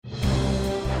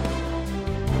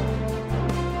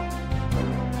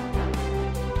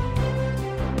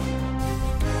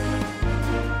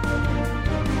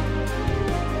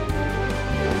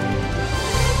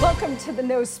to the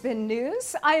No Spin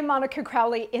News. I am Monica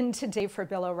Crowley in today for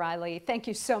Bill O'Reilly. Thank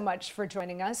you so much for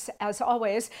joining us, as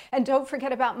always. And don't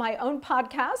forget about my own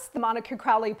podcast, the Monica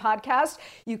Crowley Podcast.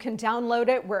 You can download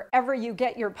it wherever you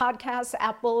get your podcasts,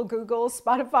 Apple, Google,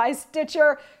 Spotify,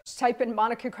 Stitcher. Just type in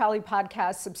Monica Crowley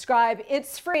Podcast, subscribe.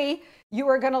 It's free. You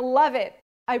are going to love it.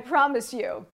 I promise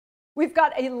you. We've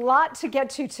got a lot to get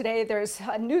to today. There's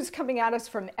news coming at us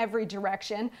from every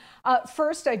direction.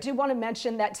 First, I do want to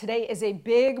mention that today is a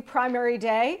big primary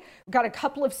day. We've got a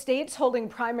couple of states holding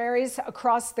primaries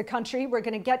across the country. We're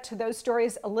going to get to those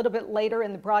stories a little bit later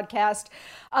in the broadcast.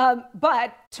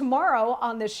 But tomorrow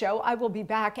on this show, I will be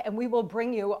back and we will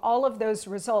bring you all of those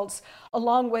results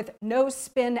along with no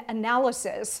spin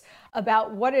analysis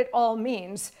about what it all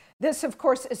means. This, of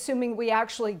course, assuming we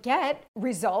actually get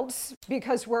results,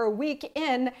 because we're a week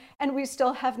in and we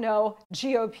still have no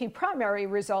GOP primary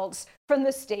results from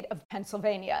the state of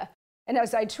Pennsylvania. And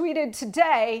as I tweeted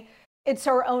today, it's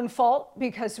our own fault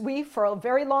because we, for a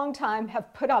very long time,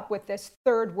 have put up with this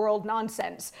third world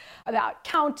nonsense about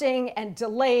counting and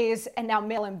delays and now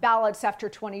mail-in ballots after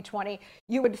 2020.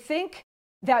 You would think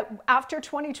that after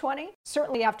 2020,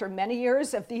 certainly after many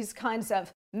years of these kinds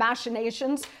of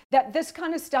machinations, that this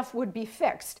kind of stuff would be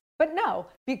fixed. But no,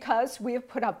 because we have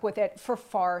put up with it for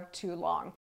far too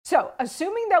long. So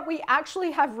assuming that we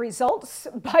actually have results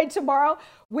by tomorrow,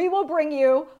 we will bring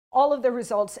you all of the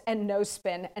results and no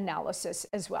spin analysis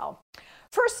as well.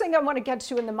 First thing I want to get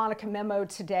to in the Monica Memo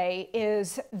today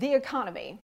is the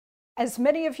economy. As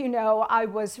many of you know, I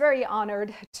was very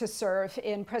honored to serve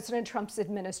in President Trump's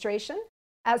administration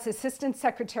as Assistant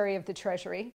Secretary of the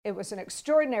Treasury. It was an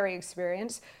extraordinary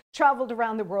experience, traveled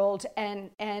around the world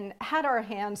and had our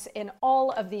hands in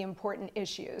all of the important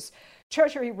issues.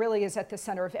 Treasury really is at the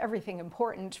center of everything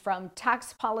important, from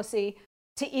tax policy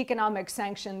to economic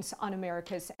sanctions on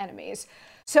America's enemies.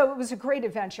 So it was a great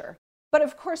adventure. But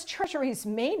of course, Treasury's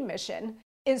main mission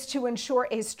is to ensure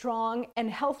a strong and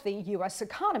healthy U.S.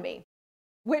 economy,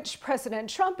 which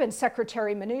President Trump and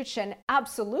Secretary Mnuchin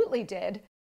absolutely did,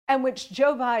 and which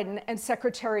Joe Biden and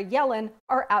Secretary Yellen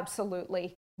are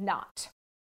absolutely not.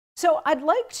 So I'd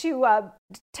like to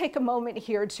take a moment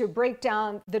here to break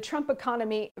down the Trump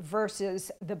economy versus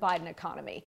the Biden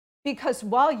economy. Because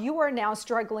while you are now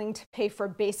struggling to pay for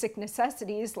basic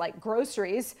necessities like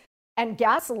groceries and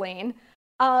gasoline,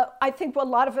 I think a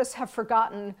lot of us have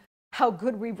forgotten how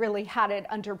good we really had it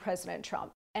under President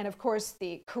Trump. And of course,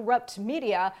 the corrupt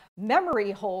media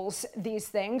memory holes these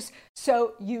things,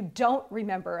 so you don't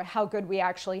remember how good we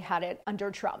actually had it under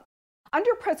Trump.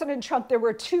 Under President Trump, there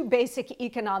were two basic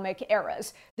economic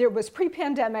eras. There was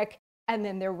pre-pandemic, and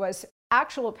then there was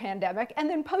actual pandemic, and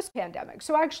then post-pandemic.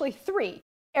 So actually three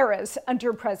eras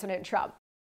under President Trump.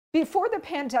 Before the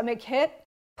pandemic hit,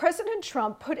 President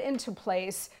Trump put into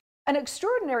place an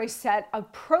extraordinary set of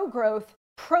pro-growth,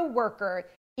 pro-worker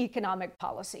economic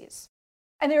policies.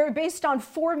 And they were based on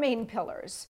four main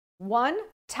pillars. One,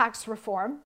 tax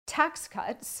reform, tax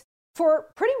cuts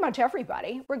for pretty much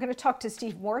everybody. We're going to talk to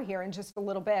Steve Moore here in just a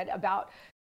little bit about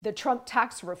the Trump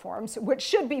tax reforms, which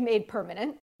should be made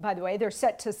permanent. By the way, they're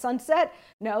set to sunset.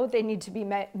 No, they need to be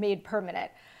made permanent.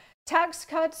 Tax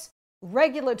cuts,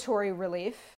 regulatory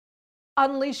relief,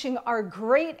 unleashing our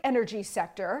great energy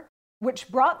sector,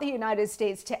 which brought the United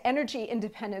States to energy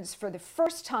independence for the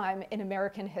first time in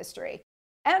American history.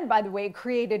 And by the way,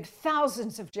 created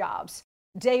thousands of jobs.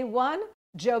 Day one,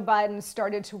 Joe Biden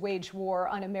started to wage war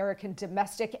on American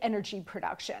domestic energy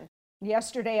production.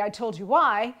 Yesterday, I told you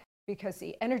why, because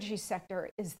the energy sector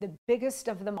is the biggest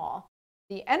of them all.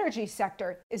 The energy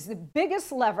sector is the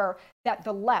biggest lever that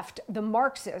the left, the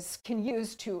Marxists, can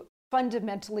use to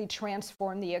fundamentally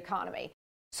transform the economy.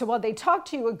 So while they talk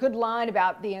to you a good line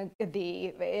about the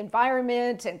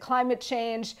environment and climate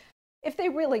change, if they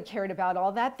really cared about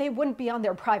all that, they wouldn't be on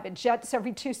their private jets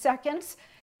every 2 seconds.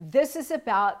 This is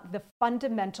about the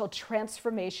fundamental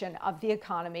transformation of the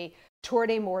economy toward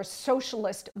a more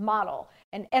socialist model,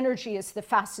 and energy is the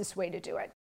fastest way to do it.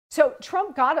 So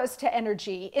Trump got us to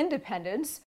energy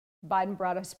independence. Biden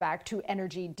brought us back to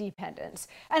energy dependence.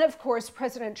 And of course,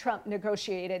 President Trump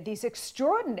negotiated these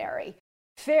extraordinary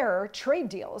fair trade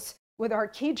deals with our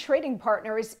key trading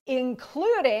partners,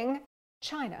 including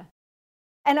China.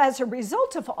 And as a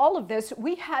result of all of this,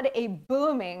 we had a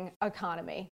booming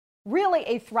economy, really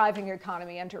a thriving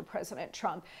economy under President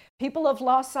Trump. People have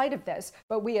lost sight of this,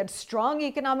 but we had strong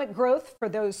economic growth for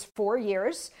those 4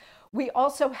 years. We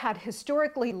also had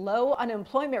historically low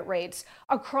unemployment rates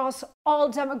across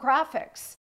all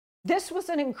demographics. This was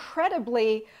an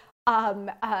incredibly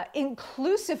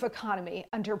inclusive economy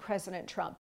under President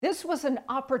Trump. This was an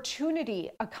opportunity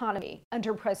economy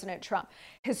under President Trump.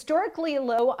 Historically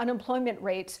low unemployment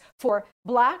rates for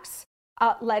Blacks,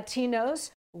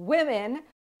 Latinos, women,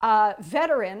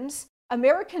 veterans,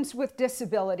 Americans with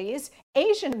disabilities,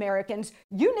 Asian Americans,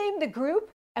 you name the group,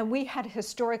 and we had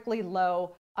historically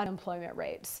low unemployment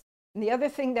rates. And the other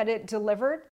thing that it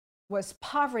delivered was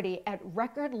poverty at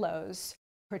record lows,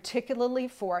 particularly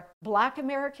for Black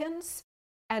Americans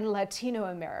and Latino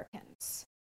Americans.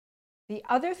 The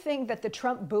other thing that the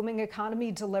Trump booming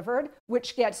economy delivered,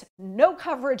 which gets no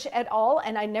coverage at all,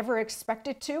 and I never expect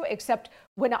it to, except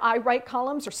when I write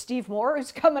columns or Steve Moore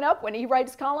is coming up when he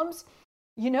writes columns.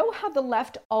 You know how the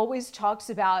left always talks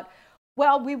about,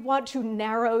 well, we want to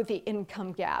narrow the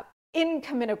income gap,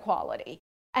 income inequality,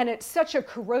 and it's such a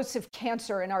corrosive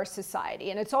cancer in our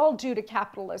society, and it's all due to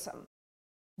capitalism.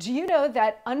 Do you know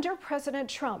that under President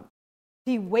Trump,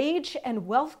 the wage and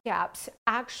wealth gaps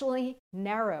actually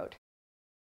narrowed?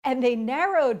 And they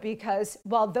narrowed because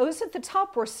while those at the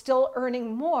top were still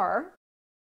earning more,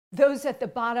 those at the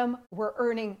bottom were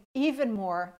earning even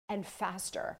more and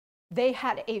faster. They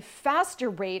had a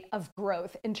faster rate of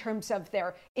growth in terms of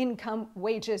their income,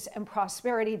 wages, and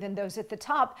prosperity than those at the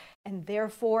top, and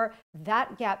therefore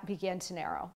that gap began to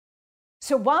narrow.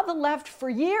 So while the left for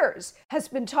years has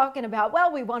been talking about,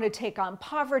 well, we want to take on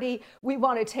poverty, we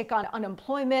want to take on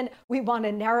unemployment, we want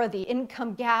to narrow the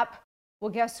income gap,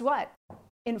 well, guess what?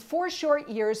 In 4 short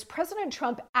years, President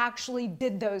Trump actually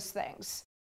did those things.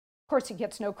 Of course, he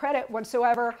gets no credit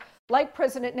whatsoever. Like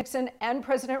President Nixon and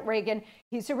President Reagan,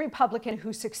 he's a Republican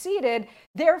who succeeded.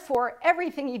 Therefore,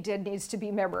 everything he did needs to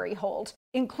be memory hold,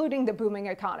 including the booming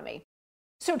economy.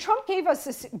 So Trump gave us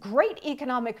this great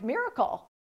economic miracle.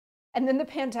 And then the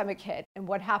pandemic hit. And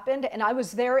what happened? And I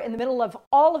was there in the middle of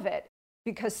all of it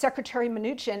because Secretary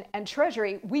Mnuchin and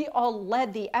Treasury, we all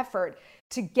led the effort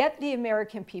to get the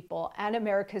American people and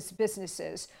America's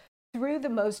businesses through the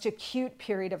most acute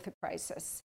period of the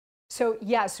crisis. So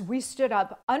yes, we stood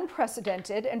up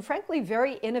unprecedented and frankly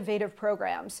very innovative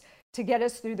programs to get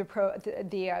us through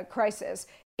the crisis,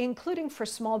 including for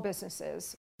small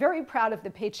businesses. Very proud of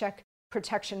the Paycheck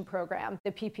Protection Program,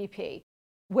 the PPP,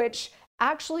 which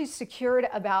actually secured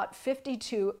about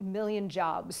 52 million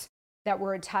jobs that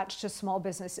were attached to small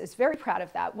businesses. Very proud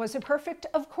of that. Was it perfect?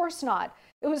 Of course not.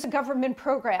 It was a government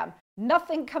program.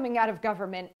 Nothing coming out of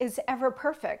government is ever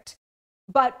perfect.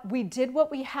 But we did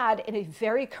what we had in a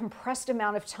very compressed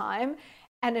amount of time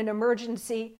and an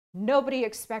emergency nobody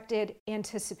expected,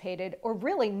 anticipated, or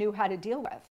really knew how to deal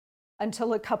with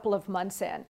until a couple of months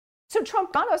in. So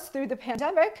Trump got us through the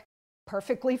pandemic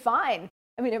perfectly fine.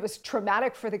 I mean, it was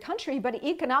traumatic for the country, but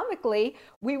economically,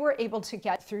 we were able to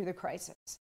get through the crisis.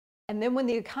 And then when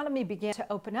the economy began to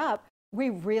open up, we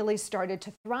really started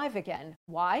to thrive again.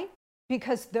 Why?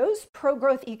 Because those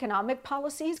pro-growth economic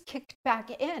policies kicked back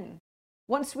in.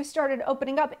 Once we started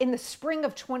opening up in the spring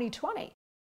of 2020,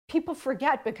 people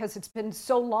forget because it's been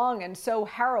so long and so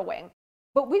harrowing.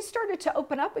 But we started to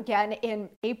open up again in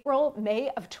April, May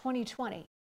of 2020.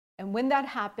 And when that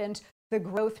happened, the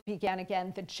growth began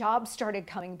again. The jobs started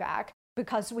coming back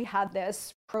because we had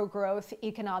this pro-growth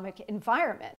economic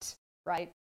environment,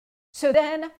 right? So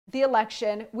then the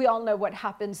election, we all know what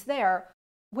happens there.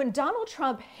 When Donald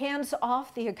Trump hands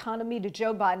off the economy to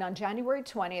Joe Biden on January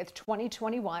 20th,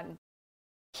 2021,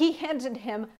 he handed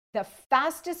him the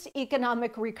fastest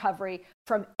economic recovery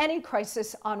from any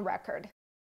crisis on record.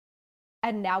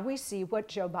 And now we see what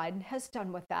Joe Biden has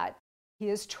done with that. He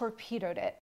has torpedoed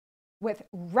it with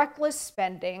reckless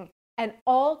spending and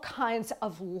all kinds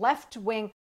of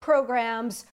left-wing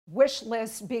programs, wish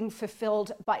lists being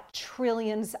fulfilled by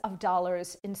trillions of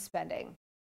dollars in spending.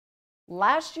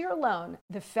 Last year alone,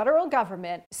 the federal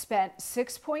government spent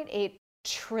 $6.8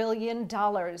 trillion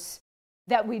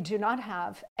that we do not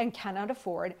have and cannot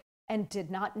afford and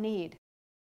did not need.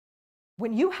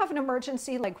 When you have an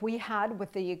emergency like we had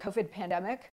with the COVID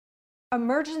pandemic,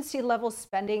 emergency level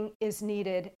spending is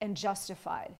needed and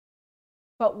justified.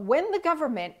 But when the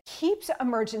government keeps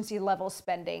emergency level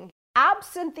spending,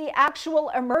 absent the actual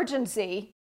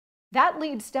emergency, that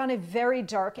leads down a very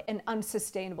dark and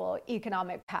unsustainable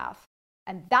economic path.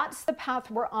 And that's the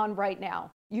path we're on right now.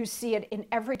 You see it in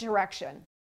every direction.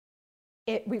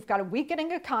 We've got a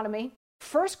weakening economy.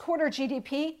 First quarter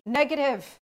GDP,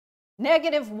 negative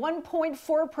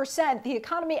 1.4%. The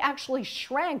economy actually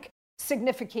shrank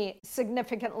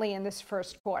significantly in this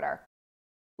first quarter.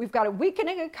 We've got a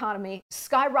weakening economy,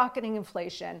 skyrocketing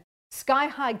inflation,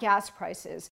 sky-high gas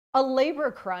prices, a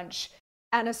labor crunch,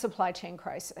 and a supply chain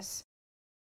crisis.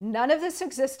 None of this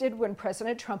existed when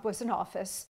President Trump was in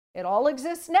office. It all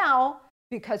exists now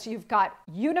because you've got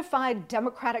unified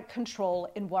Democratic control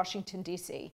in Washington,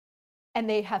 D.C., and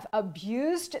they have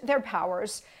abused their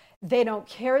powers. They don't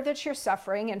care that you're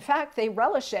suffering. In fact, they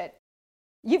relish it.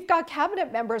 You've got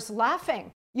cabinet members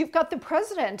laughing. You've got the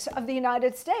president of the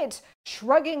United States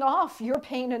shrugging off your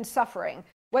pain and suffering,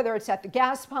 whether it's at the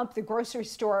gas pump, the grocery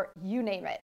store, you name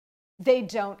it. They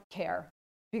don't care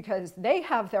because they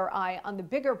have their eye on the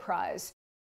bigger prize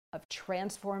of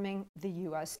transforming the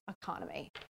U.S. economy.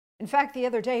 In fact, the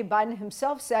other day, Biden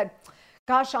himself said,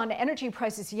 gosh, on energy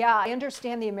prices, yeah, I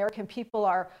understand the American people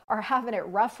are having it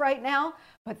rough right now,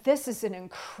 but this is an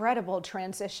incredible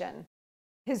transition.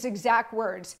 His exact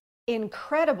words,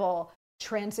 incredible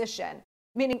transition,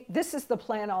 meaning this is the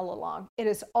plan all along. It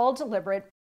is all deliberate.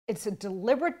 It's a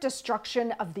deliberate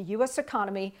destruction of the U.S.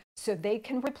 economy so they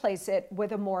can replace it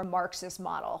with a more Marxist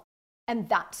model. And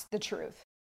that's the truth.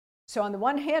 So on the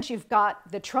one hand, you've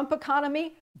got the Trump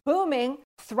economy booming,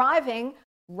 thriving,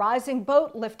 rising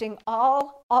tide lifting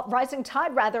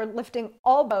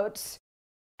all boats.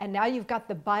 And now you've got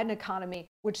the Biden economy,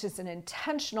 which is an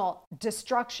intentional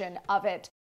destruction of it,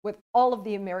 with all of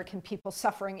the American people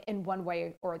suffering in one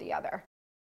way or the other.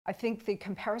 I think the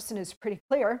comparison is pretty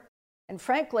clear. And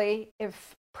frankly,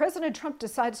 if President Trump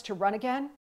decides to run again,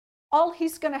 all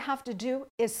he's going to have to do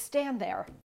is stand there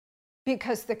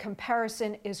because the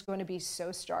comparison is going to be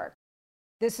so stark.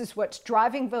 This is what's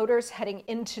driving voters heading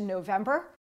into November.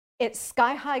 It's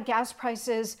sky-high gas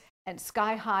prices and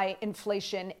sky-high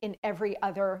inflation in every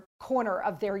other corner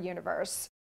of their universe.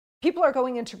 People are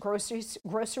going into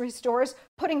grocery stores,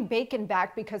 putting bacon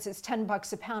back because it's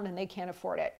 $10 a pound and they can't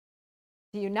afford it.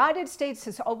 The United States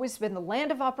has always been the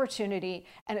land of opportunity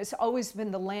and it's always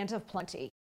been the land of plenty.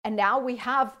 And now we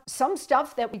have some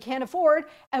stuff that we can't afford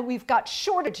and we've got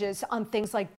shortages on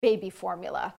things like baby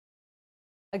formula.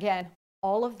 Again,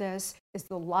 all of this is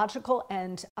the logical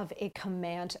end of a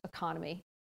command economy.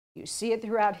 You see it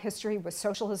throughout history with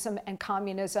socialism and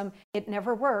communism. It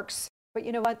never works. But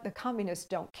you know what? The communists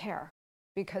don't care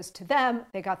because to them,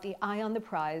 they got the eye on the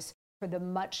prize for the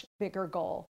much bigger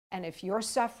goal. And if you're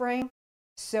suffering,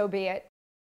 so be it.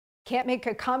 Can't make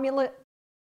a communist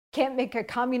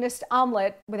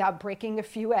omelet without breaking a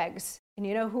few eggs. And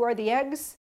you know who are the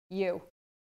eggs? You.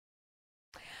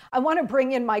 I want to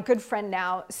bring in my good friend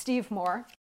now, Steve Moore,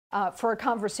 for a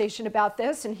conversation about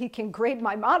this, and he can grade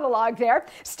my monologue there.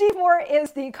 Steve Moore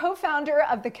is the co-founder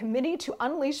of the Committee to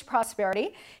Unleash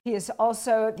Prosperity. He is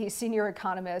also the senior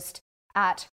economist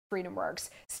at FreedomWorks.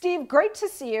 Steve, great to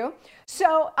see you.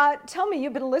 So tell me,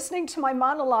 you've been listening to my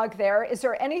monologue there. Is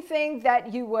there anything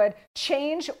that you would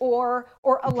change or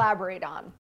elaborate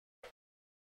on?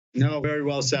 No, very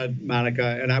well said,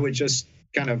 Monica. And I would just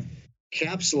kind of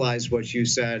capsulize what you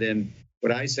said in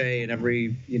what I say in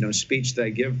every speech that I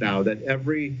give now, that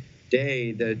every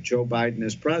day that Joe Biden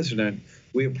is president,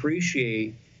 we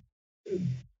appreciate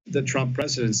the Trump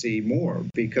presidency more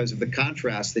because of the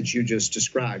contrast that you just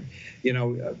described.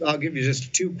 I'll give you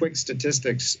just two quick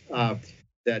statistics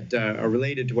that are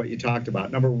related to what you talked about.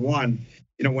 Number one,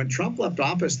 when Trump left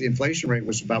office, the inflation rate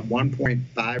was about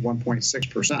 1.5,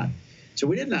 1.6%. So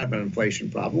we didn't have an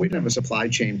inflation problem. We didn't have a supply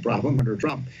chain problem under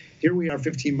Trump. Here we are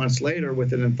 15 months later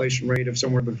with an inflation rate of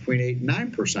somewhere between 8 and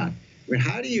 9%. I mean,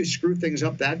 how do you screw things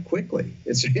up that quickly?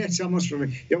 It's almost,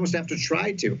 you almost have to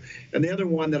try to. And the other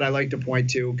one that I like to point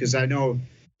to, because I know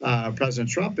President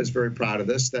Trump is very proud of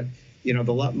this, that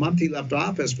the month he left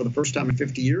office, for the first time in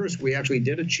 50 years, we actually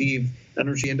did achieve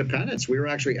energy independence. We were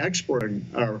actually exporting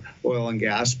our oil and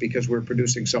gas because we're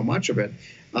producing so much of it.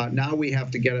 Now we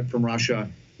have to get it from Russia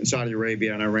and Saudi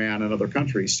Arabia and Iran and other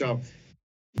countries. So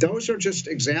those are just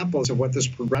examples of what this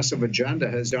progressive agenda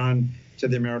has done to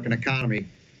the American economy.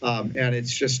 And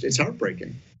it's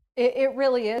heartbreaking. It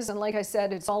really is. And like I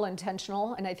said, it's all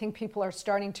intentional. And I think people are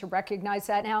starting to recognize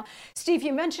that now. Steve,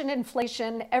 you mentioned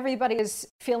inflation. Everybody is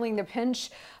feeling the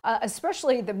pinch,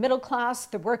 especially the middle class,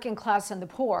 the working class, and the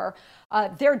poor.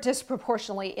 They're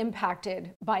disproportionately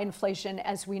impacted by inflation.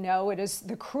 As we know, it is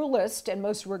the cruelest and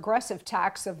most regressive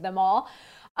tax of them all.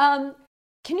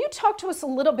 Can you talk to us a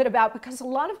little bit about, because a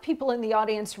lot of people in the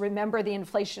audience remember the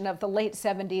inflation of the late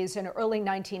 70s and early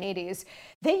 1980s.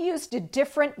 They used a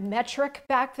different metric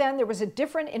back then. There was a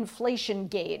different inflation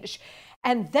gauge.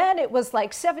 And then it was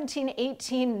like 17,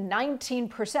 18,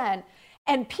 19%.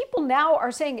 And people now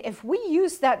are saying if we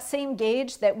use that same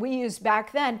gauge that we used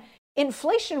back then,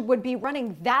 inflation would be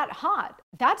running that hot.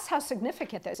 That's how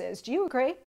significant this is. Do you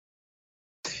agree?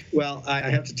 Well, I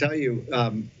have to tell you,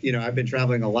 I've been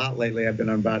traveling a lot lately. I've been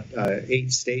in about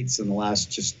 8 states in the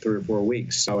last just 3 or 4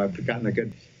 weeks. So I've gotten a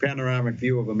good panoramic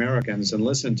view of Americans and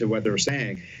listened to what they're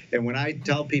saying. And when I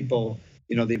tell people,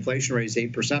 the inflation rate is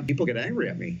 8%, people get angry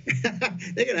at me.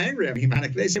 They get angry at me,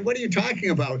 Monica. They say, "What are you talking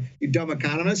about, you dumb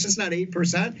economist? It's not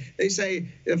 8%." They say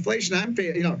inflation. I'm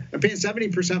paying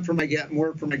 70% for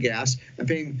more for my gas. I'm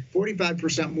paying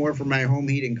 45% more for my home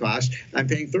heating costs. I'm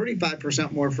paying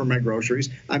 35% more for my groceries.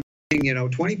 I'm paying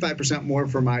 25% more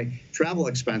for my travel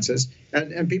expenses.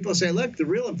 And people say, look, the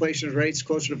real inflation rate is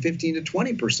closer to 15 to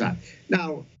 20%.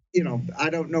 Now, I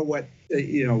don't know what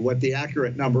the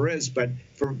accurate number is, but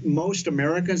for most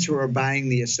Americans who are buying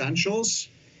the essentials,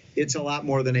 it's a lot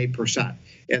more than 8%.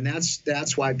 And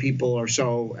that's why people are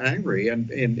so angry. And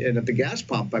at the gas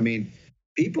pump, I mean,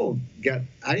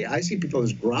 I see people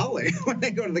just growling when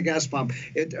they go to the gas pump.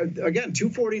 Again,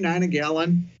 $2.49 a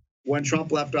gallon when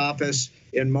Trump left office.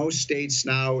 In most states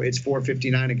now, it's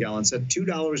 $4.59 a gallon. So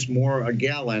 $2 more a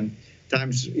gallon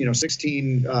times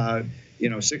 16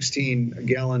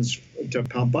 gallons to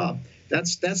pump up.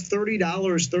 That's $30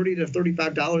 to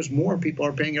 $35 more people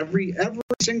are paying every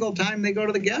single time they go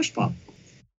to the gas pump.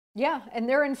 Yeah, and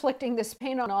they're inflicting this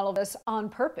pain on all of us on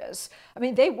purpose. I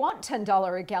mean, they want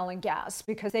 $10 a gallon gas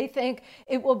because they think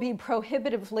it will be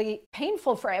prohibitively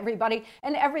painful for everybody,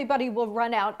 and everybody will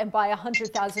run out and buy a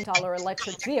 $100,000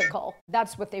 electric vehicle.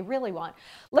 That's what they really want.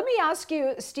 Let me ask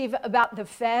you, Steve, about the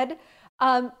Fed.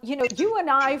 You and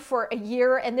I for a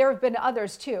year, and there have been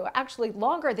others too, actually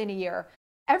longer than a year.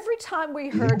 Every time we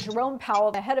heard Jerome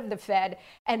Powell, the head of the Fed,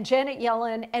 and Janet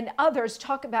Yellen and others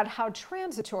talk about how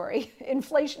transitory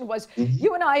inflation was,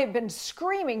 you and I have been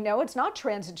screaming, no, it's not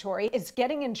transitory. It's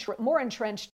getting more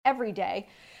entrenched every day.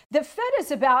 The Fed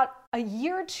is about a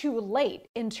year too late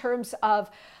in terms of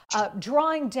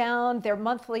drawing down their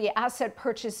monthly asset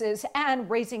purchases and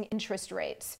raising interest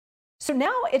rates. So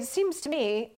now it seems to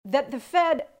me that the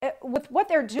Fed, with what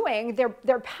they're doing,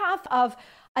 their path of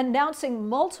announcing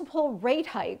multiple rate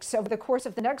hikes over the course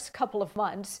of the next couple of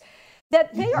months,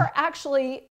 that they are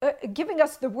actually giving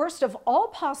us the worst of all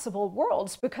possible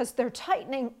worlds because they're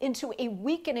tightening into a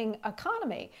weakening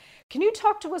economy. Can you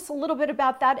talk to us a little bit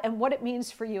about that and what it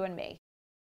means for you and me?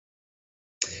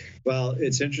 Well,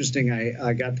 it's interesting.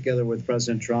 I got together with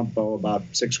President Trump about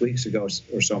 6 weeks ago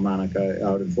or so, Monica,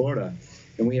 out in Florida,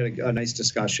 and we had a nice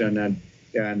discussion.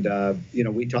 And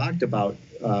we talked about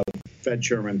Fed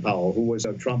Chairman Powell, who was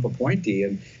a Trump appointee,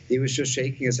 and he was just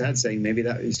shaking his head saying, maybe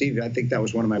that, Steve, I think that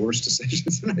was one of my worst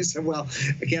decisions. And I said, well,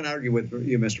 I can't argue with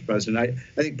you, Mr. President.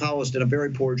 I think Powell has done a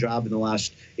very poor job in the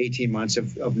last 18 months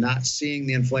of not seeing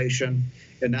the inflation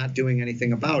and not doing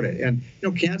anything about it. And,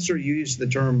 cancer, used the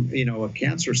term, a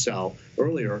cancer cell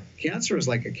earlier. Cancer is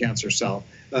like a cancer cell.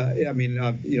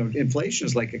 Inflation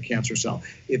is like a cancer cell.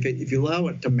 If you allow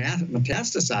it to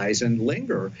metastasize and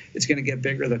linger, it's going to get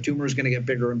bigger. The tumor is going to get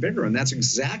bigger and bigger. And that's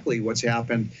exactly what's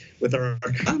happened with our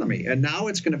economy. And now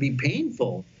it's going to be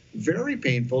painful, very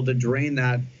painful, to drain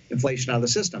that inflation out of the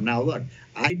system. Now, look,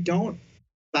 I don't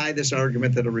buy this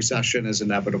argument that a recession is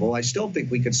inevitable. I still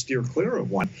think we could steer clear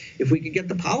of one if we could get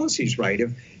the policies right.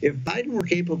 If Biden were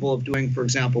capable of doing, for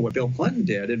example, what Bill Clinton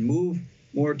did and move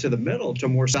more to the middle, to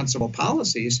more sensible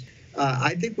policies,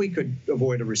 I think we could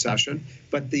avoid a recession.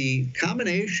 But the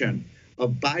combination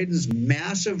of Biden's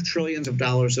massive trillions of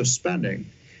dollars of spending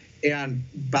and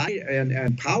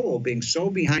Powell being so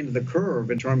behind the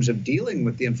curve in terms of dealing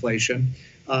with the inflation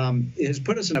has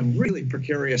put us in a really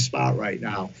precarious spot right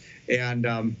now. And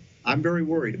I'm very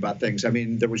worried about things. I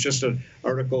mean, there was just an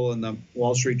article in the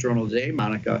Wall Street Journal today,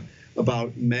 Monica,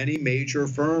 about many major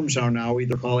firms are now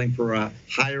either calling for a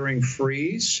hiring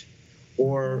freeze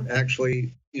or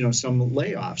actually, some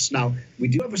layoffs. Now, we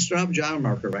do have a strong job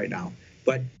market right now,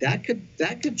 but that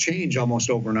could change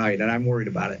almost overnight, and I'm worried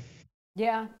about it.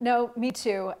 Yeah, no, me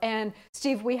too. And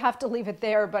Steve, we have to leave it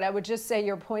there, but I would just say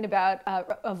your point about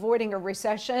avoiding a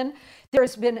recession,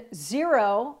 there's been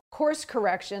zero course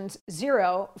corrections,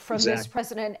 zero from this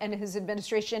president and his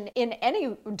administration in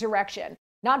any direction,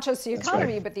 not just the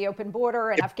economy, but the open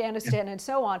border and Afghanistan and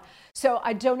so on. So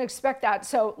I don't expect that.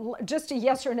 So just a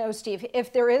yes or no, Steve,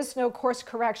 if there is no course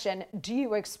correction, do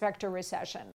you expect a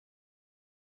recession?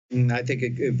 I think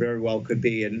it very well could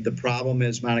be. And the problem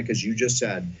is, Monica, as you just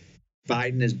said,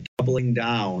 Biden is doubling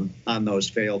down on those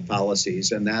failed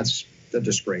policies, and that's the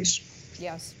disgrace.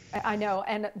 Yes, I know,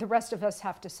 and the rest of us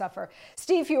have to suffer.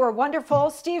 Steve, you are wonderful.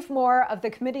 Steve Moore of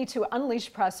the Committee to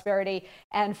Unleash Prosperity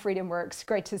and Freedom Works.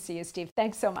 Great to see you, Steve.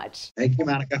 Thanks so much. Thank you,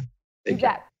 Monica. You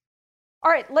bet.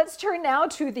 All right, let's turn now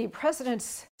to the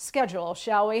president's schedule,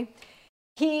 shall we?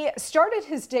 He started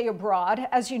his day abroad.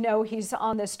 As you know, he's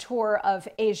on this tour of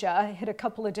Asia, hit a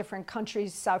couple of different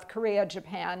countries, South Korea,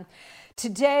 Japan.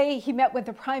 Today, he met with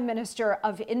the Prime Minister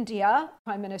of India,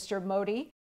 Prime Minister Modi.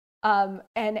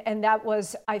 And that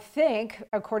was, I think,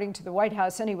 according to the White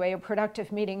House anyway, a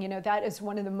productive meeting. You know, that is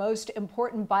one of the most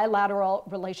important bilateral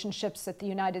relationships that the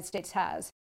United States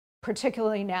has,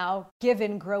 particularly now,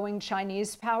 given growing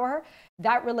Chinese power.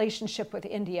 That relationship with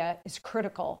India is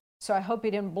critical. So I hope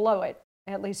he didn't blow it,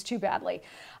 at least too badly.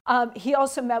 He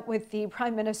also met with the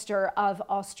Prime Minister of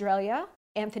Australia,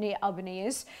 Anthony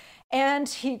Albanese, and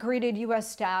he greeted U.S.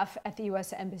 staff at the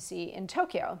U.S. Embassy in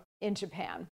Tokyo, in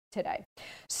Japan, today.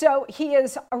 So he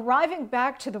is arriving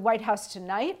back to the White House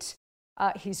tonight.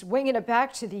 He's winging it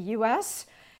back to the U.S.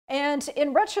 And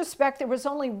in retrospect, there was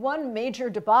only one major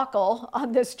debacle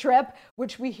on this trip,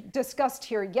 which we discussed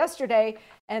here yesterday,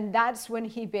 and that's when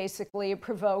he basically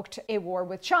provoked a war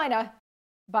with China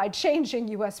by changing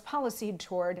U.S. policy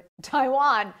toward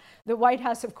Taiwan. The White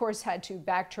House, of course, had to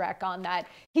backtrack on that.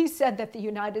 He said that the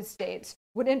United States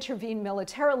would intervene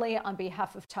militarily on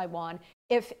behalf of Taiwan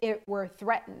if it were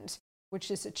threatened,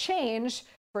 which is a change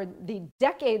for the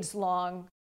decades-long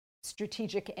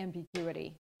strategic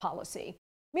ambiguity policy.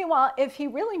 Meanwhile, if he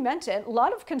really meant it, a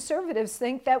lot of conservatives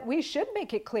think that we should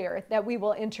make it clear that we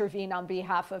will intervene on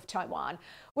behalf of Taiwan,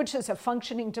 which is a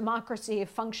functioning democracy, a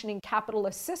functioning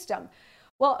capitalist system.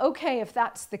 Well, okay, if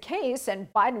that's the case,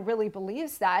 and Biden really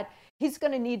believes that, he's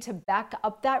going to need to back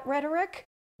up that rhetoric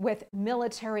with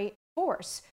military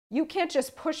force. You can't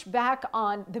just push back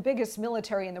on the biggest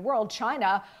military in the world,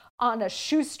 China, on a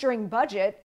shoestring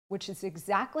budget, which is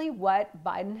exactly what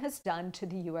Biden has done to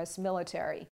the U.S.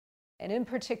 military, and in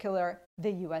particular,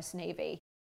 the U.S. Navy.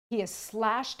 He has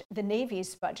slashed the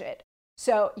Navy's budget.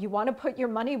 So you want to put your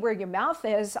money where your mouth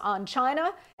is on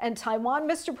China and Taiwan,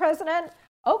 Mr. President?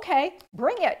 Okay,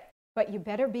 bring it, but you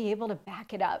better be able to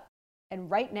back it up.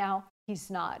 And right now, he's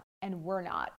not, and we're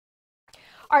not.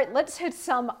 All right, let's hit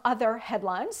some other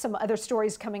headlines, some other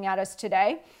stories coming at us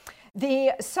today.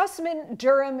 The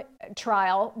Sussman-Durham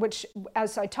trial, which,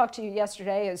 as I talked to you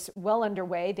yesterday, is well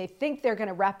underway. They think they're going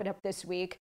to wrap it up this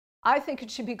week. I think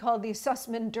it should be called the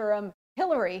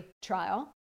Sussman-Durham-Hillary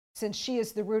trial, since she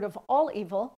is the root of all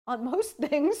evil on most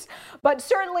things, but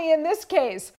certainly in this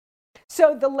case.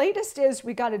 So the latest is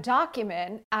we got a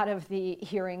document out of the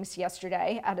hearings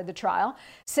yesterday, out of the trial,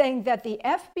 saying that the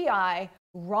FBI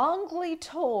wrongly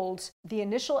told the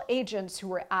initial agents who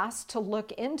were asked to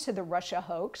look into the Russia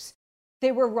hoax,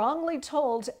 they were wrongly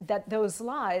told that those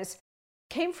lies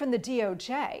came from the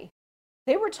DOJ.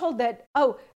 They were told that,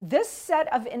 oh, this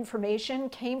set of information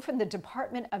came from the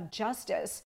Department of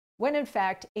Justice, when in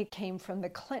fact it came from the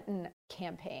Clinton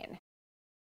campaign.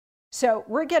 So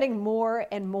we're getting more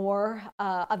and more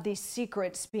of these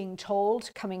secrets being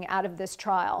told coming out of this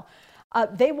trial.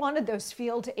 They wanted those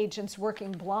field agents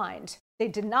working blind. They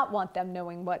did not want them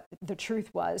knowing what the truth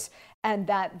was, and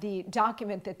that the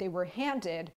document that they were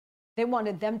handed, they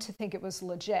wanted them to think it was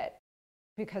legit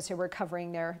because they were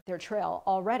covering their trail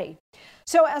already.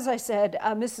 So as I said,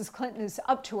 Mrs. Clinton is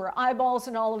up to her eyeballs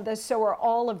in all of this. So are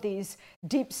all of these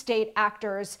deep state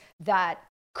actors that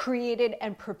created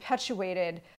and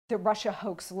perpetuated the Russia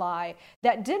hoax lie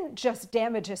that didn't just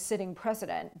damage a sitting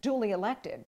president, duly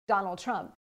elected, Donald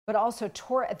Trump, but also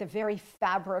tore at the very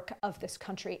fabric of this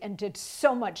country and did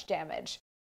so much damage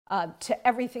to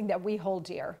everything that we hold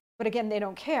dear. But again, they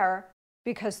don't care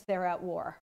because they're at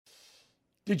war.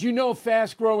 Did you know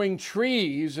Fast Growing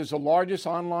Trees is the largest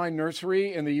online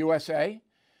nursery in the USA?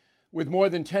 With more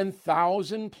than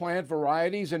 10,000 plant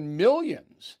varieties and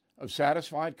millions of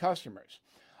satisfied customers.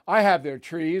 I have their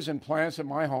trees and plants at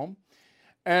my home,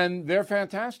 and they're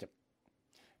fantastic.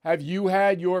 Have you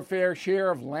had your fair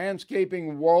share of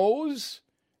landscaping woes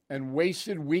and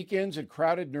wasted weekends at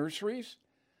crowded nurseries?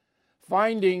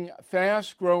 Finding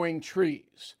fast-growing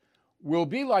trees will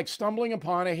be like stumbling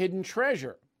upon a hidden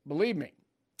treasure, believe me.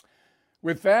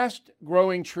 With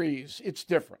fast-growing trees, it's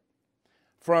different.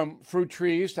 From fruit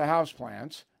trees to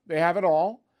houseplants, they have it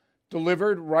all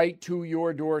delivered right to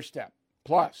your doorstep.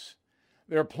 Plus,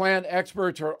 their plant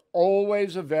experts are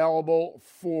always available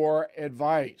for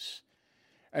advice.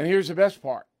 And here's the best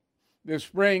part. This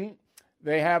spring,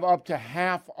 they have up to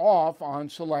half off on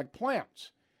select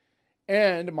plants.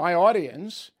 And my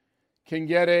audience can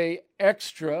get an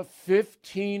extra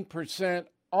 15%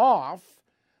 off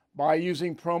by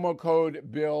using promo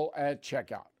code BILL at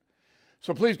checkout.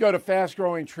 So please go to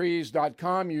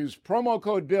fastgrowingtrees.com, use promo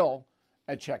code BILL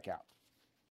at checkout.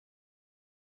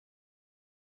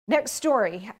 Next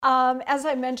story. As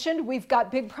I mentioned, we've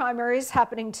got big primaries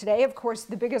happening today. Of course,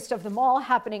 the biggest of them all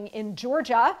happening in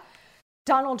Georgia.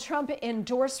 Donald Trump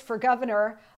endorsed for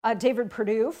governor David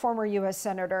Perdue, former U.S.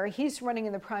 Senator. He's running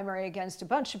in the primary against a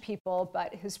bunch of people,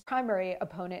 but his primary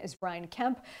opponent is Brian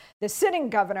Kemp, the sitting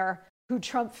governor, who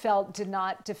Trump felt did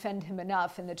not defend him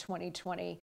enough in the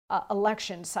 2020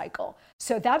 election cycle.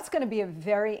 So that's going to be a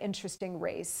very interesting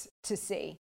race to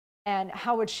see. And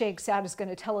how it shakes out is going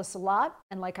to tell us a lot.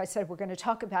 And like I said, we're going to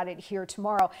talk about it here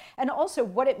tomorrow. And also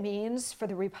what it means for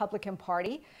the Republican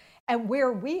Party and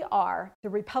where we are, the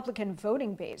Republican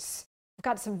voting base. I've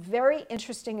got some very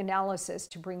interesting analysis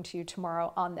to bring to you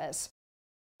tomorrow on this.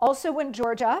 Also in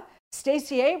Georgia,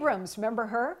 Stacey Abrams, remember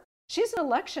her? She's an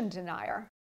election denier.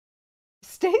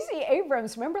 Stacey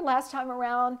Abrams, remember last time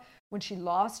around when she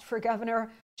lost for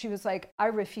governor? She was like, I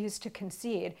refuse to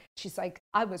concede. She's like,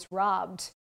 I was robbed.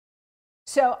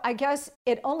 So I guess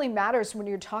it only matters when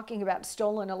you're talking about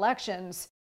stolen elections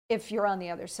if you're on the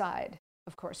other side,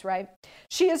 of course, right?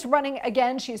 She is running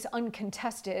again. She's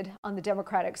uncontested on the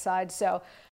Democratic side, so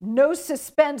no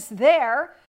suspense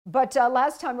there. But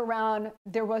last time around,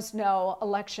 there was no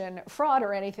election fraud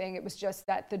or anything. It was just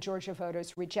that the Georgia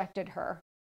voters rejected her.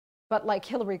 But like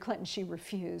Hillary Clinton, she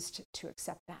refused to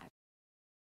accept that.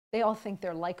 They all think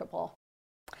they're likable.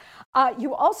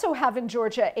 You also have in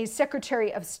Georgia a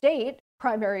Secretary of State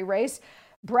primary race,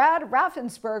 Brad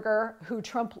Raffensperger, who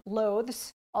Trump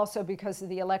loathes, also because of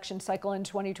the election cycle in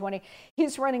 2020.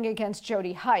 He's running against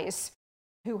Jody Hice,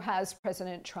 who has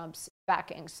President Trump's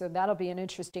backing. So that'll be an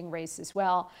interesting race as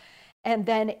well. And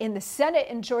then in the Senate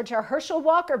in Georgia, Herschel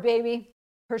Walker, baby.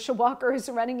 Herschel Walker is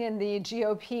running in the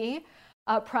GOP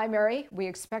primary. We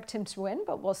expect him to win,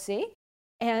 but we'll see.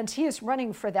 And he is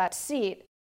running for that seat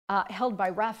held by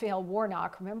Raphael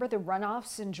Warnock. Remember the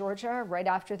runoffs in Georgia right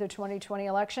after the 2020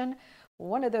 election?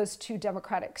 One of those two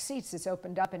Democratic seats is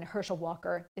opened up and Herschel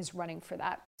Walker is running for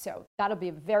that. So that'll be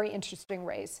a very interesting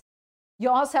race. You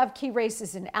also have key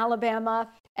races in Alabama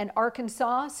and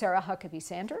Arkansas. Sarah Huckabee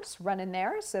Sanders running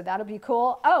there, so that'll be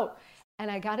cool. Oh,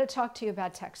 and I got to talk to you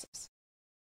about Texas.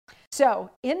 So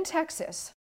in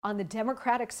Texas, on the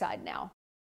Democratic side now,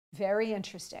 very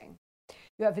interesting.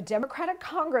 You have a Democratic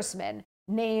congressman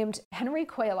named Henry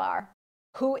Cuellar,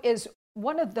 who is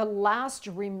one of the last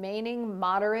remaining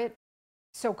moderate,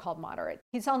 so-called moderate.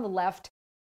 He's on the left,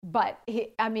 but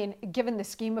given the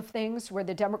scheme of things where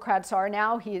the Democrats are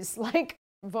now, he's like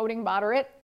voting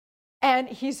moderate. And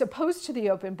he's opposed to the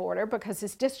open border because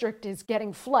his district is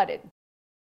getting flooded.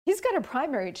 He's got a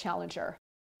primary challenger,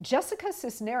 Jessica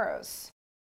Cisneros.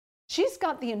 She's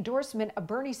got the endorsement of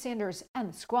Bernie Sanders and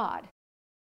the squad.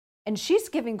 And she's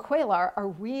giving Cuellar a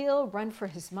real run for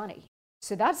his money.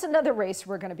 So that's another race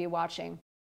we're going to be watching.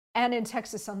 And in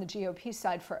Texas on the GOP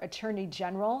side for Attorney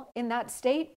General in that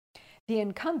state, the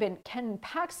incumbent Ken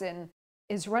Paxton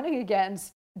is running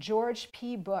against George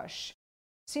P. Bush.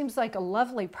 Seems like a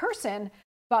lovely person,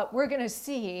 but we're going to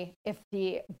see if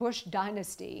the Bush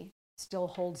dynasty still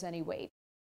holds any weight.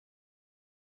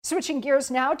 Switching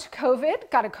gears now to COVID.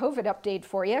 Got a COVID update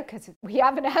for you because we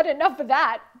haven't had enough of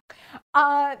that.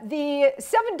 The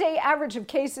 7-day average of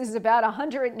cases is about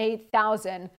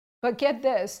 108,000. But get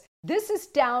this, this is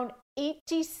down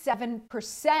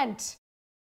 87%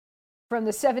 from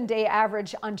the 7-day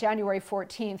average on January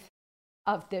 14th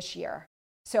of this year.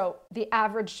 So the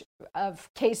average of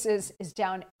cases is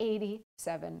down 87%.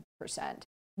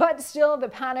 But still, the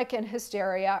panic and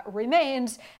hysteria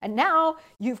remains. And now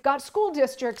you've got school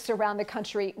districts around the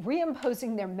country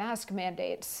reimposing their mask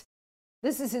mandates.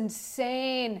 This is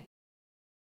insane.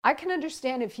 I can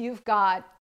understand if you've got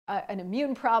an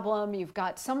immune problem, you've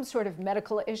got some sort of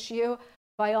medical issue,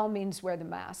 by all means wear the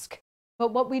mask.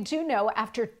 But what we do know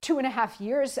after 2.5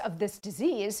 years of this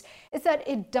disease is that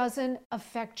it doesn't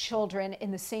affect children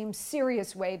in the same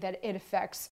serious way that it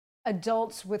affects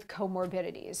adults with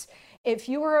comorbidities. If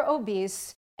you are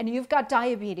obese and you've got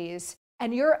diabetes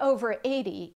and you're over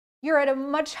 80, you're at a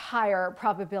much higher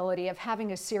probability of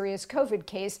having a serious COVID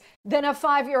case than a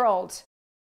 5-year-old.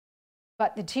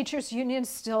 But the teachers' unions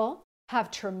still have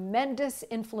tremendous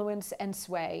influence and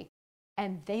sway,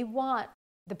 and they want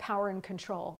the power and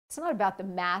control. It's not about the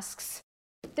masks.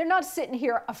 They're not sitting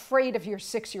here afraid of your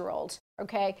 6-year-old,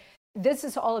 okay? This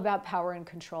is all about power and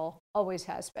control, always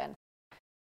has been.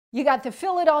 You got the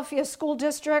Philadelphia School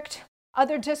District,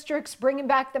 other districts bringing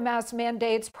back the mask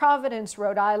mandates, Providence,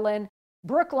 Rhode Island,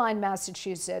 Brookline,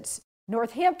 Massachusetts,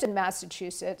 Northampton,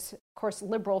 Massachusetts, of course,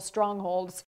 liberal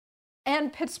strongholds,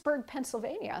 and Pittsburgh,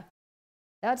 Pennsylvania.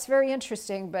 That's very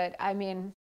interesting, but I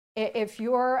mean, if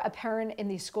you're a parent in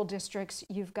these school districts,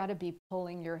 you've got to be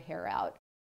pulling your hair out.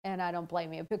 And I don't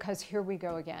blame you, because here we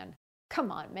go again.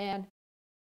 Come on, man.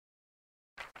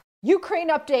 Ukraine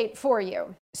update for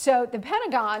you. So the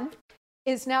Pentagon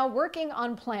is now working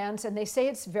on plans, and they say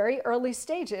it's very early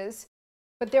stages,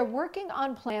 but they're working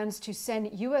on plans to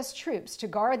send U.S. troops to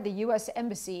guard the U.S.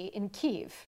 Embassy in Kyiv.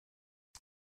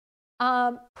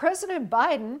 President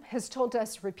Biden has told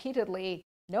us repeatedly,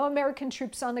 no American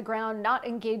troops on the ground, not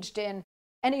engaged in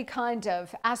any kind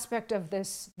of aspect of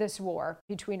this war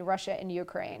between Russia and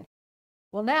Ukraine.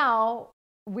 Well, now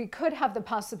we could have the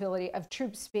possibility of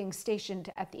troops being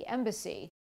stationed at the embassy.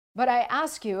 But I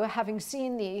ask you, having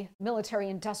seen the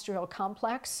military-industrial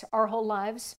complex our whole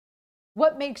lives,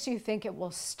 what makes you think it will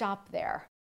stop there?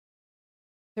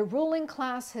 The ruling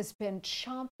class has been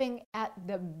chomping at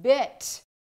the bit,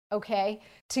 okay,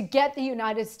 to get the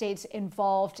United States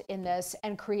involved in this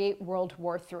and create World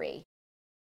War III.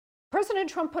 President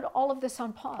Trump put all of this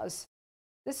on pause.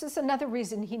 This is another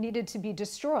reason he needed to be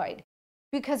destroyed,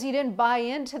 because he didn't buy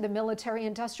into the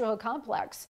military-industrial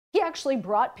complex. He actually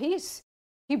brought peace.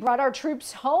 He brought our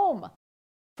troops home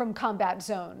from combat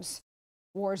zones,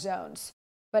 war zones.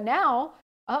 But now,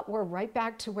 we're right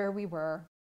back to where we were.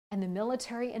 And the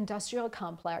military-industrial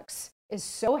complex is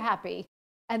so happy.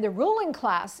 And the ruling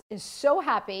class is so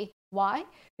happy. Why?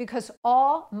 Because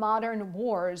all modern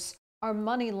wars are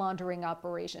money laundering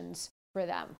operations for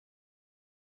them.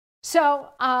 So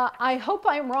I hope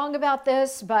I'm wrong about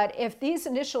this, but if these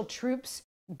initial troops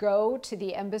go to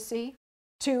the embassy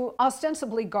to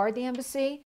ostensibly guard the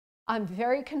embassy, I'm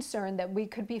very concerned that we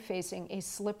could be facing a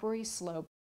slippery slope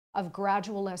of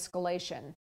gradual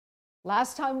escalation.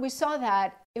 Last time we saw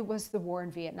that, it was the war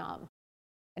in Vietnam.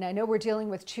 And I know we're dealing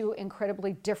with two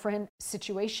incredibly different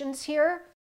situations here,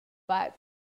 but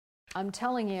I'm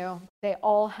telling you, they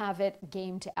all have it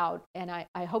gamed out. And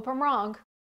I hope I'm wrong,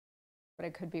 but I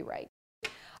could be right.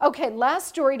 Okay, last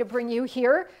story to bring you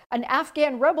here. An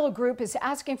Afghan rebel group is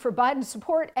asking for Biden's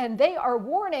support, and they are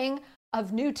warning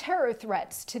of new terror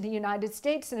threats to the United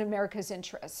States and America's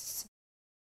interests.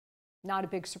 Not a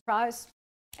big surprise.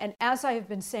 And as I have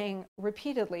been saying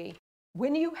repeatedly,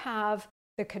 when you have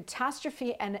the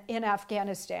catastrophe in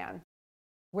Afghanistan,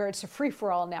 where it's a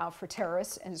free-for-all now for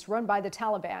terrorists and is run by the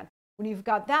Taliban, when you've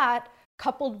got that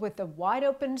coupled with the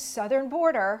wide-open southern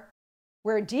border,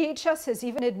 where DHS has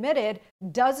even admitted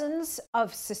dozens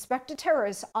of suspected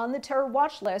terrorists on the terror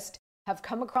watch list have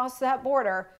come across that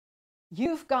border,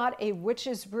 you've got a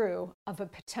witch's brew of a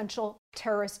potential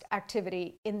terrorist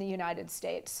activity in the United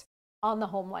States on the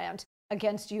homeland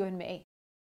against you and me.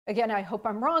 Again, I hope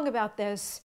I'm wrong about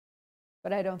this,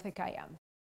 but I don't think I am.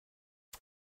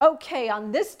 Okay,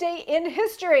 on this day in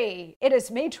history, it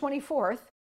is May 24th,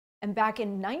 and back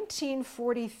in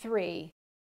 1943,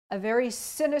 a very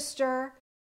sinister,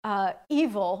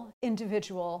 evil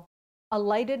individual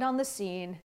alighted on the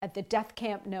scene at the death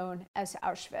camp known as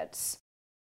Auschwitz.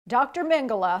 Dr.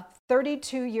 Mengele,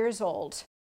 32 years old,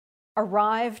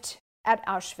 arrived at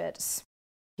Auschwitz.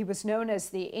 He was known as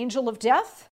the Angel of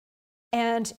Death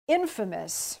and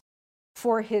infamous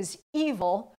for his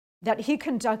evil that he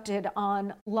conducted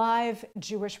on live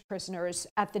Jewish prisoners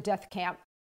at the death camp.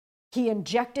 He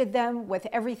injected them with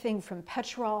everything from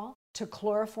petrol to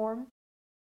chloroform.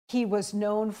 He was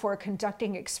known for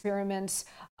conducting experiments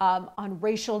on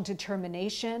racial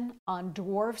determination, on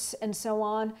dwarfs, and so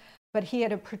on. But he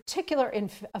had a particular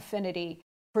affinity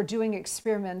for doing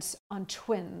experiments on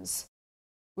twins,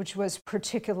 which was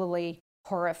particularly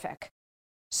horrific.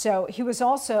 So he was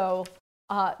also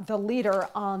the leader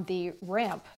on the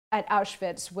ramp at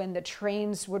Auschwitz. When the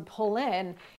trains would pull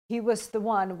in, he was the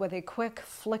one with a quick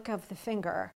flick of the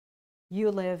finger. You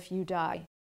live, you die.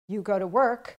 You go to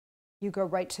work, you go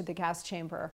right to the gas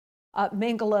chamber.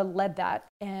 Mengele led that,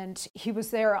 and he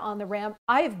was there on the ramp.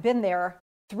 I have been there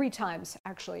 3 times,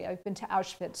 actually. I've been to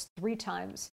Auschwitz 3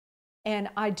 times. And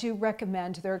I do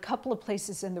recommend, there are a couple of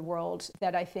places in the world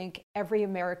that I think every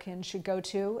American should go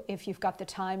to if you've got the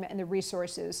time and the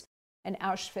resources. And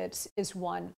Auschwitz is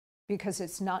one, because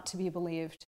it's not to be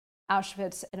believed.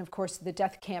 Auschwitz, and of course the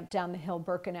death camp down the hill,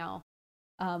 Birkenau,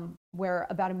 where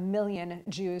about 1 million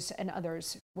Jews and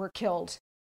others were killed.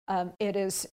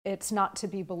 It's not to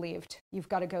be believed. You've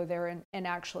got to go there and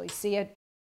actually see it.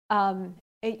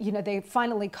 They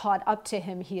finally caught up to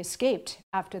him. He escaped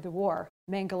after the war.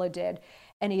 Mengele did.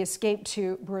 And he escaped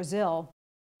to Brazil,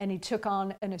 and he took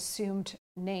on an assumed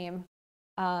name.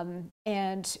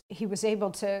 And he was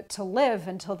able to live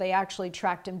until they actually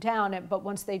tracked him down. But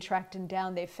once they tracked him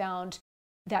down, they found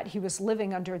that he was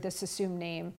living under this assumed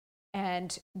name.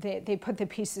 And they put the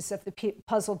pieces of the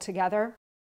puzzle together,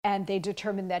 and they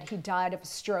determined that he died of a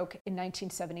stroke in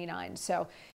 1979. So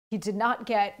he did not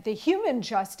get the human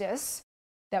justice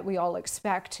that we all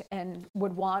expect and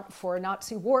would want for a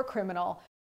Nazi war criminal,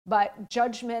 but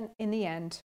judgment in the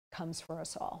end comes for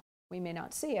us all. We may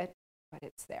not see it, but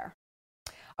it's there.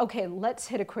 Okay, let's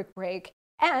hit a quick break,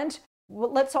 and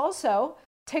let's also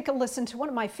take a listen to one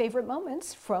of my favorite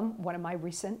moments from one of my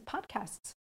recent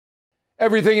podcasts.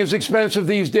 Everything is expensive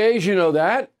these days, you know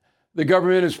that. The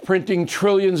government is printing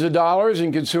trillions of dollars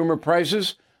and consumer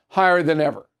prices higher than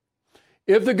ever.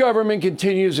 If the government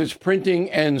continues its printing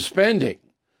and spending,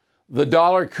 the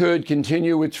dollar could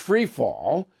continue its free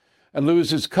fall and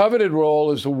lose its coveted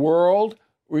role as the world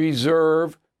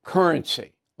reserve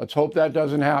currency. Let's hope that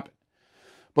doesn't happen.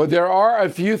 But there are a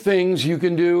few things you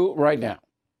can do right now.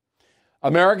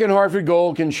 American Hartford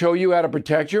Gold can show you how to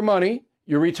protect your money,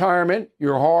 your retirement,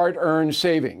 your hard-earned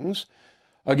savings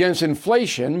against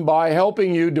inflation by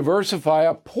helping you diversify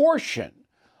a portion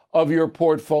of your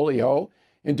portfolio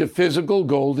into physical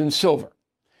gold and silver.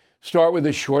 Start with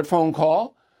a short phone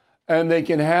call, and they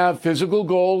can have physical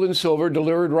gold and silver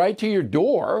delivered right to your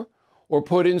door or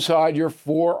put inside your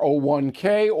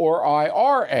 401k or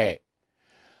IRA.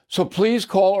 So please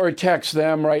call or text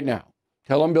them right now.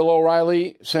 Tell them Bill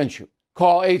O'Reilly sent you.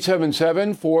 Call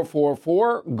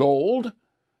 877-444-GOLD,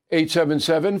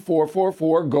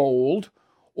 877-444-GOLD,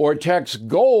 or text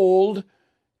GOLD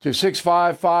to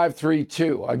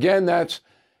 65532. Again, that's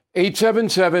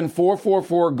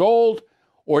 877-444-GOLD,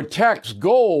 or text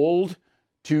GOLD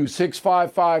to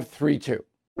 65532.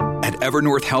 At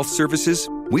Evernorth Health Services,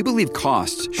 we believe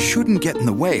costs shouldn't get in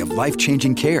the way of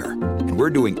life-changing care, and we're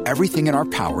doing everything in our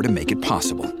power to make it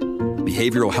possible.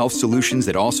 Behavioral health solutions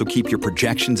that also keep your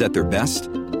projections at their best?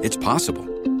 It's possible.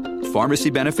 Pharmacy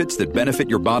benefits that benefit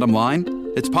your bottom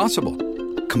line? It's possible.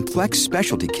 Complex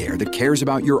specialty care that cares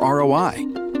about your ROI?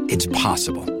 It's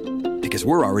possible. Because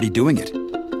we're already doing it.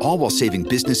 All while saving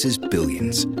businesses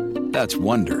billions. That's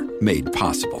Wonder made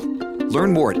possible.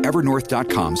 Learn more at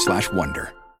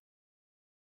evernorth.com/wonder.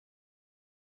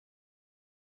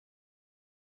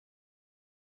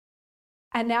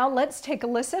 And now let's take a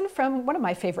listen from one of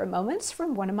my favorite moments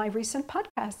from one of my recent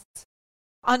podcasts.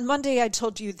 On Monday, I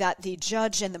told you that the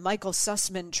judge in the Michael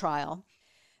Sussman trial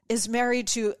is married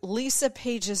to Lisa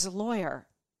Page's lawyer.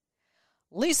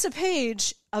 Lisa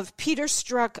Page of Peter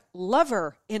Strzok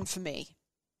lover infamy.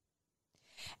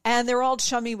 And they're all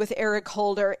chummy with Eric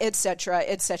Holder, etc.,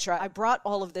 etc. I brought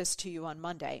all of this to you on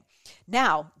Monday.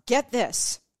 Now, get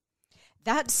this.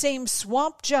 That same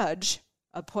swamp judge,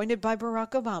 appointed by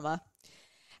Barack Obama,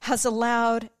 has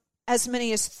allowed as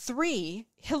many as 3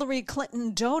 Hillary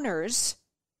Clinton donors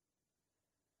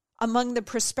among the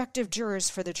prospective jurors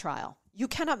for the trial. You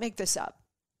cannot make this up.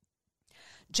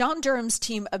 John Durham's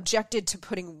team objected to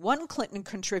putting one Clinton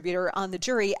contributor on the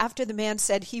jury after the man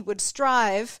said he would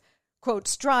strive, quote,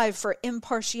 strive for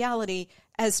impartiality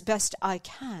as best I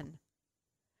can.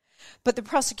 But the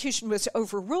prosecution was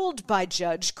overruled by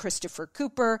Judge Christopher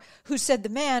Cooper, who said the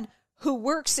man who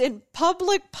works in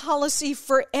public policy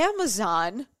for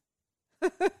Amazon,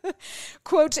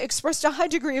 quote, expressed a high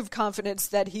degree of confidence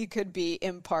that he could be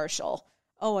impartial.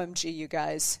 OMG, you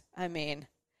guys. I mean,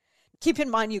 keep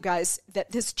in mind, you guys,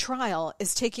 that this trial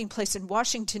is taking place in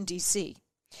Washington, D.C.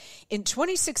 In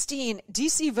 2016,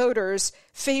 D.C. voters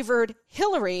favored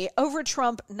Hillary over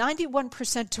Trump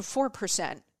 91% to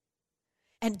 4%.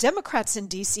 And Democrats in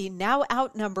D.C. now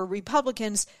outnumber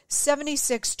Republicans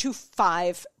 76 to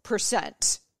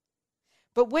 5%.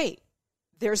 But wait,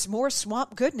 there's more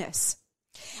swamp goodness.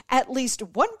 At least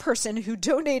one person who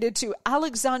donated to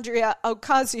Alexandria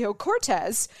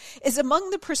Ocasio-Cortez is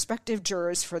among the prospective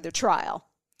jurors for the trial.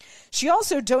 She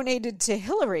also donated to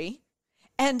Hillary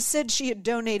and said she had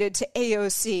donated to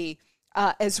AOC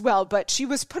as well, but she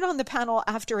was put on the panel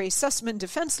after a Sussman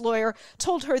defense lawyer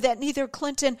told her that neither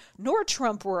Clinton nor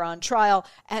Trump were on trial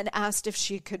and asked if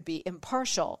she could be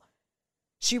impartial.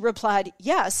 She replied,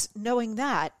 yes, knowing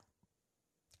that.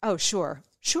 Oh, sure,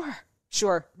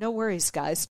 no worries,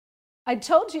 guys. I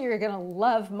told you you're going to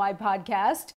love my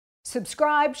podcast.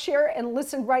 Subscribe, share, and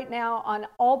listen right now on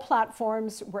all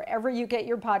platforms, wherever you get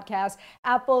your podcasts,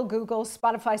 Apple, Google,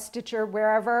 Spotify, Stitcher,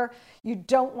 wherever. You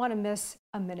don't want to miss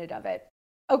a minute of it.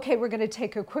 Okay, we're going to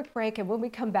take a quick break, and when we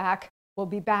come back, we'll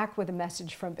be back with a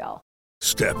message from Bill.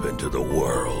 Step into the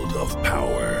world of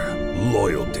power,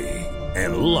 loyalty,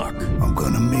 and luck. I'm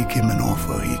going to make him an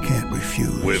offer he can't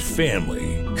refuse. With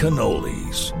family,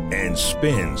 cannolis, and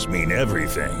spins mean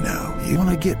everything. Now, you want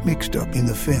to get mixed up in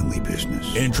the family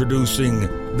business. Introducing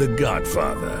The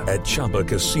Godfather at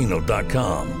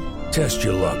ChumbaCasino.com. Test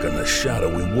your luck in the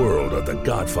shadowy world of The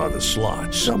Godfather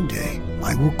slot. Someday,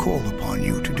 I will call upon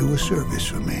you to do a service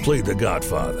for me. Play The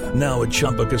Godfather, now at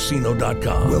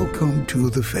ChumbaCasino.com. Welcome to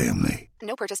the family.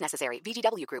 No purchase necessary.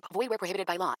 VGW Group. Void where prohibited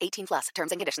by law. 18+.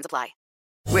 Terms and conditions apply.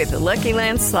 With the Lucky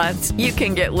Land Slots, you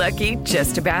can get lucky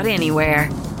just about anywhere.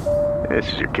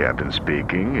 This is your captain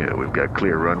speaking. We've got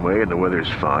clear runway and the weather's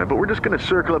fine, but we're just going to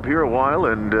circle up here a while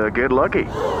and get lucky.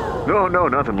 No,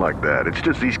 nothing like that. It's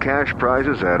just these cash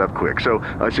prizes add up quick. So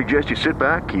I suggest you sit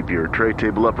back, keep your tray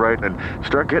table upright, and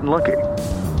start getting lucky.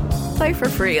 Play for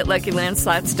free at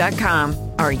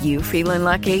LuckyLandSlots.com. Are you feeling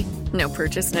lucky? No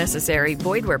purchase necessary.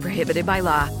 Void where prohibited by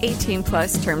law. 18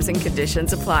 plus terms and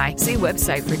conditions apply. See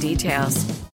website for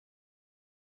details.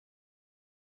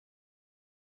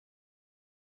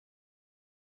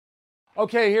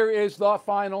 Okay, here is the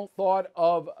final thought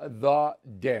of the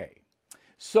day.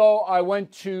 So I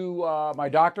went to my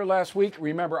doctor last week.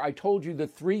 Remember, I told you the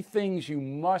 3 things you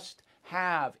must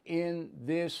have in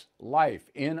this life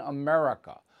in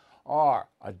America are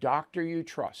a doctor you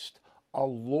trust, a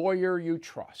lawyer you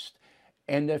trust,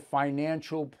 and a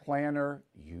financial planner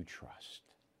you trust.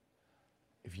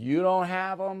 If you don't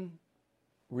have them,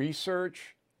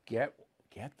 research, get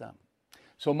them.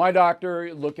 So my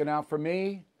doctor, looking out for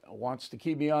me, wants to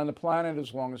keep me on the planet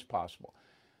as long as possible.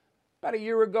 About a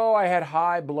year ago, I had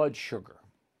high blood sugar.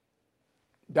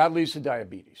 That leads to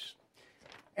diabetes.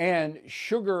 And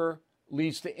sugar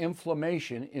leads to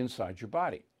inflammation inside your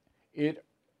body. It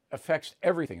affects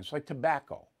everything. It's like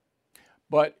tobacco.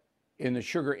 But in the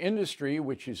sugar industry,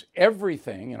 which is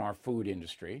everything in our food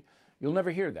industry, you'll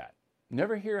never hear that.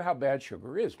 Never hear how bad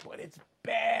sugar is, but it's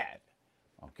bad.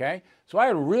 Okay? So I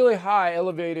had really high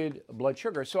elevated blood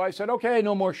sugar. So I said, okay,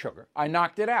 no more sugar. I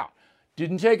knocked it out.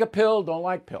 Didn't take a pill, don't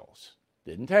like pills.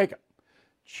 Didn't take them.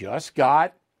 Just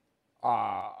got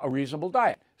a reasonable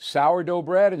diet. Sourdough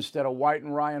bread instead of white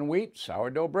and rye and wheat.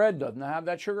 Sourdough bread doesn't have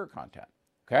that sugar content.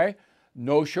 Okay?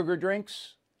 No sugar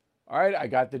drinks. All right, I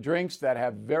got the drinks that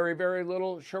have very, very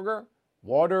little sugar.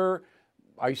 Water,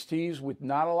 iced teas with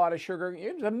not a lot of sugar.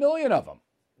 There's a million of them.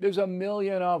 There's a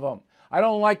million of them. I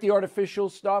don't like the artificial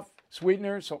stuff,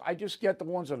 sweeteners, so I just get the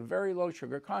ones with very low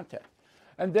sugar content.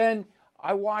 And then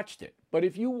I watched it. But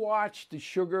if you watch the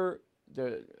sugar,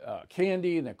 the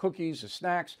candy and the cookies, the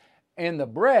snacks, and the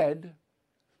bread,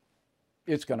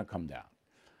 it's going to come down.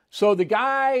 So the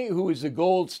guy who is the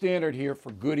gold standard here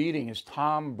for good eating is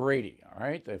Tom Brady, all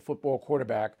right, the football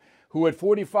quarterback, who at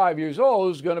 45 years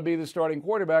old is going to be the starting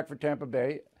quarterback for Tampa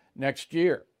Bay next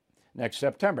year, next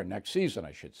September, next season,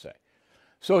 I should say.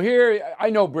 So here, I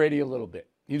know Brady a little bit.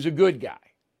 He's a good guy,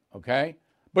 okay?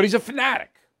 But he's a fanatic.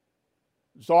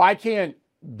 So I can't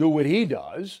do what he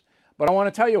does, but I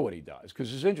want to tell you what he does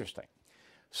because it's interesting.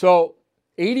 So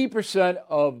 80%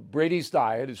 of Brady's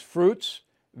diet is fruits,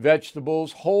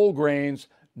 vegetables, whole grains,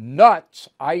 nuts.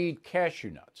 I eat cashew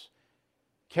nuts.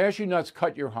 Cashew nuts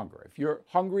cut your hunger. If you're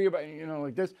hungry about,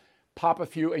 like this, pop a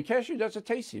few. And cashew nuts are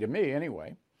tasty to me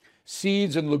anyway.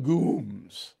 Seeds and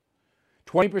legumes.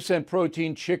 20%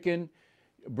 protein, chicken.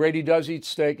 Brady does eat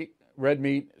steak, red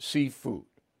meat, seafood.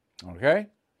 Okay?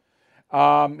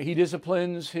 He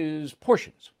disciplines his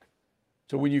portions.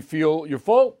 So when you feel you're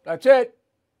full, that's it.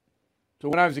 So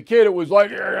when I was a kid, it was like,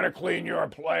 you're going to clean your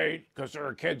plate because there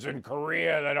are kids in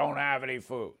Korea that don't have any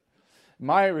food.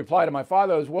 My reply to my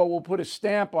father was, well, we'll put a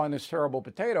stamp on this terrible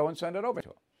potato and send it over to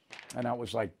him. And that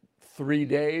was like 3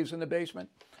 days in the basement.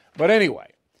 But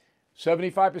anyway,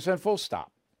 75% full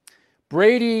stop.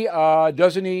 Brady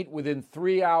doesn't eat within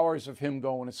 3 hours of him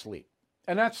going to sleep.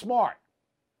 And that's smart.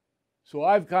 So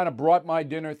I've kind of brought my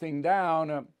dinner thing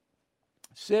down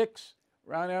 6.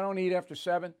 I don't eat after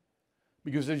 7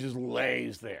 because it just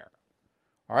lays there.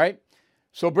 All right?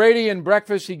 So Brady, in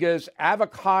breakfast, he gets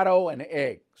avocado and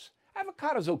eggs.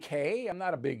 Avocado's okay. I'm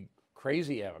not a big,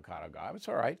 crazy avocado guy. It's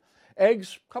all right.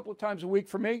 Eggs, a couple of times a week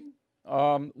for me.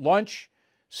 Lunch,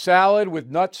 salad with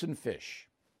nuts and fish.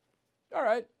 All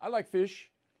right. I like fish.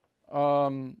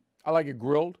 I like it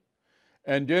grilled.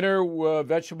 And dinner,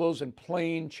 vegetables and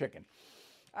plain chicken.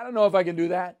 I don't know if I can do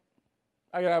that.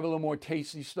 I gotta have a little more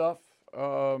tasty stuff.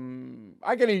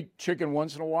 I can eat chicken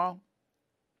once in a while.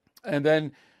 And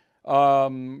then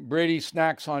Brady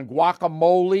snacks on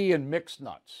guacamole and mixed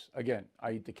nuts. Again,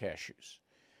 I eat the cashews.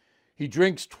 He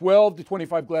drinks 12 to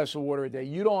 25 glasses of water a day.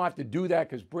 You don't have to do that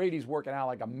because Brady's working out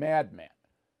like a madman.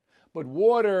 But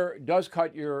water does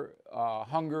cut your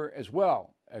hunger as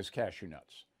well as cashew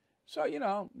nuts. So, you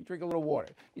drink a little water.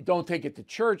 You don't take it to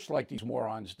church like these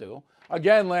morons do.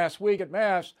 Again, last week at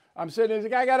Mass, I'm sitting there, the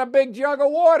guy got a big jug of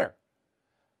water.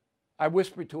 I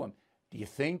whispered to him, do you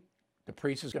think the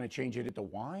priest is going to change it into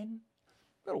wine?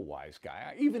 Little wise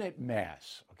guy, even at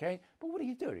Mass, okay? But what do?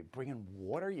 You bring in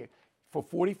water? For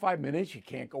 45 minutes, you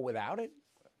can't go without it?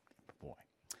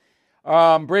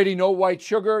 Boy. Brady, no white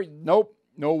sugar. Nope.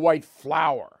 No white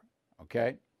flour,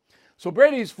 okay? So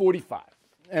Brady's 45,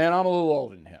 and I'm a little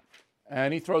older than him.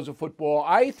 And he throws a football.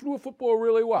 I threw a football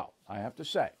really well, I have to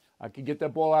say. I could get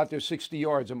that ball out there 60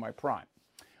 yards in my prime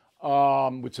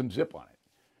with some zip on it.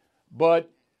 But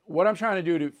what I'm trying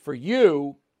to do for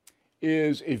you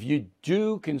is if you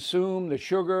do consume the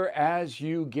sugar as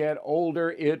you get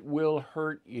older, it will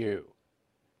hurt you.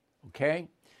 Okay?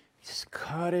 Just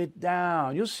cut it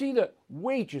down. You'll see the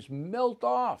weight just melt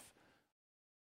off.